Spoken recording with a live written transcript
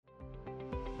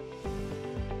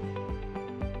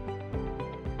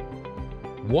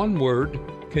One word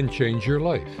can change your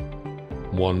life.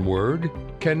 One word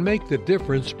can make the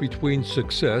difference between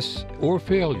success or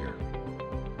failure.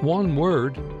 One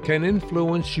word can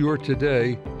influence your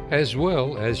today as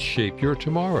well as shape your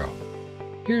tomorrow.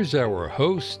 Here's our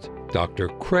host, Dr.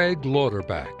 Craig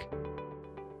Lauterbach.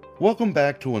 Welcome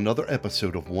back to another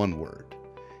episode of One Word.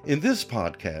 In this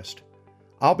podcast,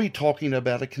 I'll be talking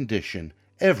about a condition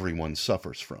everyone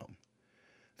suffers from.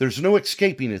 There's no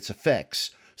escaping its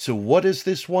effects, so what is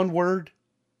this one word?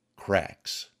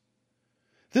 Cracks.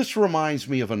 This reminds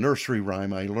me of a nursery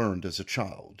rhyme I learned as a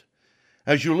child.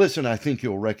 As you listen, I think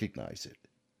you'll recognize it.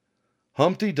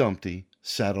 Humpty Dumpty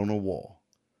sat on a wall.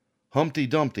 Humpty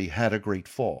Dumpty had a great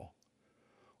fall.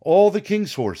 All the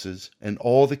king's horses and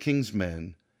all the king's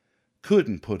men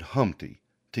couldn't put Humpty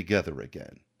together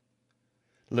again.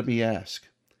 Let me ask,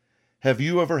 have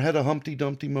you ever had a Humpty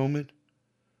Dumpty moment?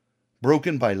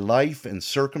 Broken by life and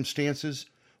circumstances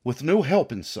with no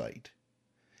help in sight?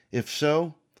 If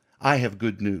so, I have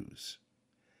good news.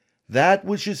 That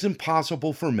which is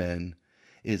impossible for men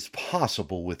is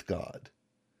possible with God.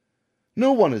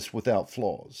 No one is without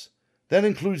flaws. That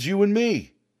includes you and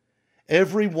me.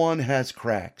 Everyone has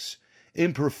cracks,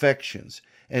 imperfections,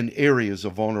 and areas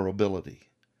of vulnerability.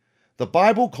 The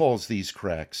Bible calls these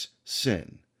cracks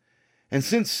sin. And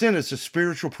since sin is a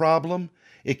spiritual problem,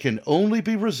 it can only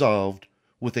be resolved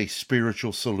with a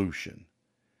spiritual solution.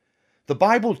 The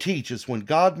Bible teaches when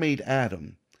God made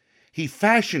Adam, he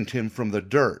fashioned him from the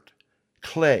dirt,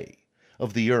 clay,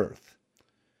 of the earth.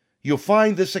 You'll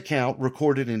find this account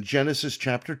recorded in Genesis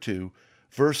chapter 2,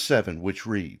 verse 7, which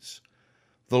reads,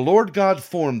 "The Lord God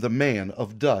formed the man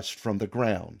of dust from the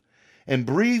ground, and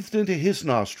breathed into his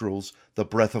nostrils the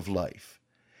breath of life,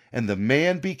 and the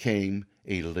man became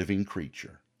a living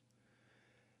creature."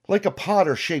 Like a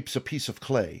potter shapes a piece of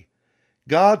clay,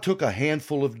 God took a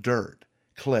handful of dirt,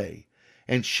 clay,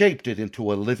 and shaped it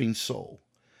into a living soul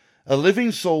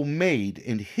made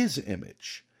in his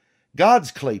image,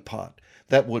 God's clay pot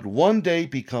that would one day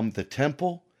become the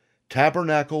temple,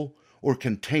 tabernacle, or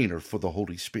container for the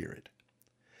Holy Spirit.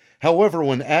 However,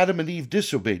 when Adam and Eve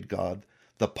disobeyed God,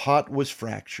 the pot was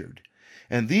fractured,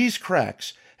 and these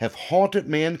cracks have haunted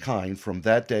mankind from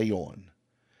that day on.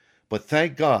 But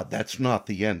thank God that's not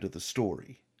the end of the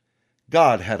story.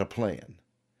 God had a plan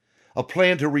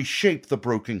to reshape the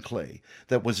broken clay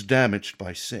that was damaged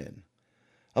by sin,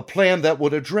 a plan that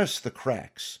would address the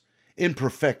cracks,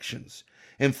 imperfections,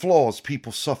 and flaws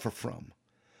people suffer from,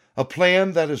 a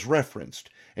plan that is referenced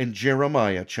in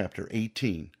Jeremiah chapter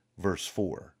 18, verse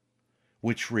 4,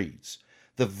 which reads,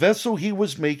 "The vessel he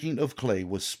was making of clay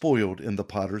was spoiled in the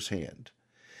potter's hand,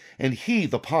 and he,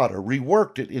 the potter,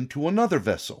 reworked it into another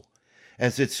vessel,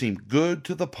 as it seemed good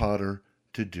to the potter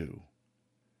to do."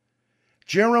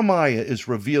 Jeremiah is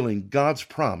revealing God's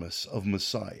promise of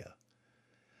Messiah,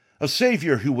 a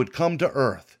Savior who would come to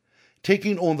earth,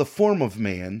 taking on the form of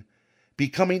man,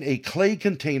 becoming a clay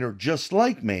container just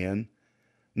like man,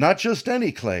 not just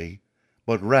any clay,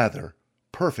 but rather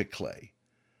perfect clay.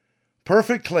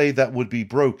 Perfect clay that would be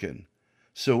broken,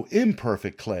 so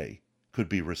imperfect clay could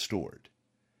be restored.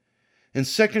 In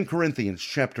 2 Corinthians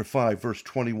chapter 5, verse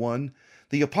 21,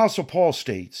 the Apostle Paul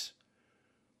states,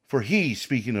 "For he,"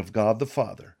 speaking of God the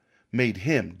Father, "made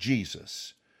him,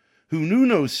 Jesus, who knew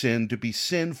no sin, to be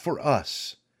sin for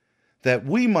us, that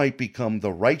we might become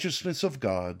the righteousness of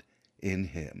God in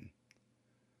him."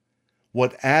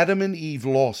 What Adam and Eve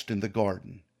lost in the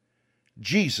garden,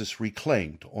 Jesus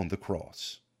reclaimed on the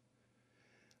cross.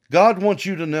 God wants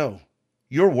you to know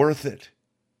you're worth it.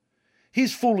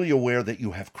 He's fully aware that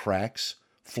you have cracks,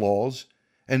 flaws,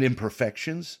 and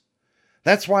imperfections.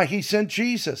 That's why he sent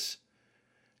Jesus.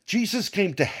 Jesus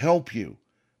came to help you,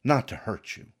 not to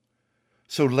hurt you.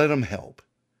 So let him help.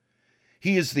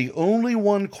 He is the only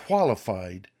one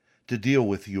qualified to deal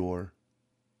with your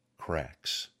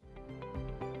cracks.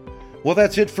 Well,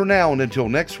 that's it for now, and until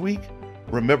next week,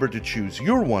 remember to choose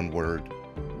your one word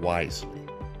wisely.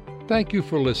 Thank you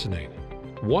for listening.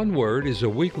 One Word is a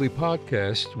weekly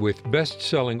podcast with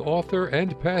best-selling author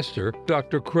and pastor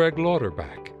Dr. Craig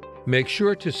Lauterbach. Make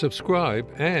sure to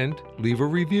subscribe and leave a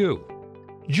review.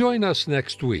 Join us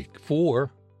next week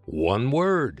for One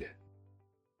Word.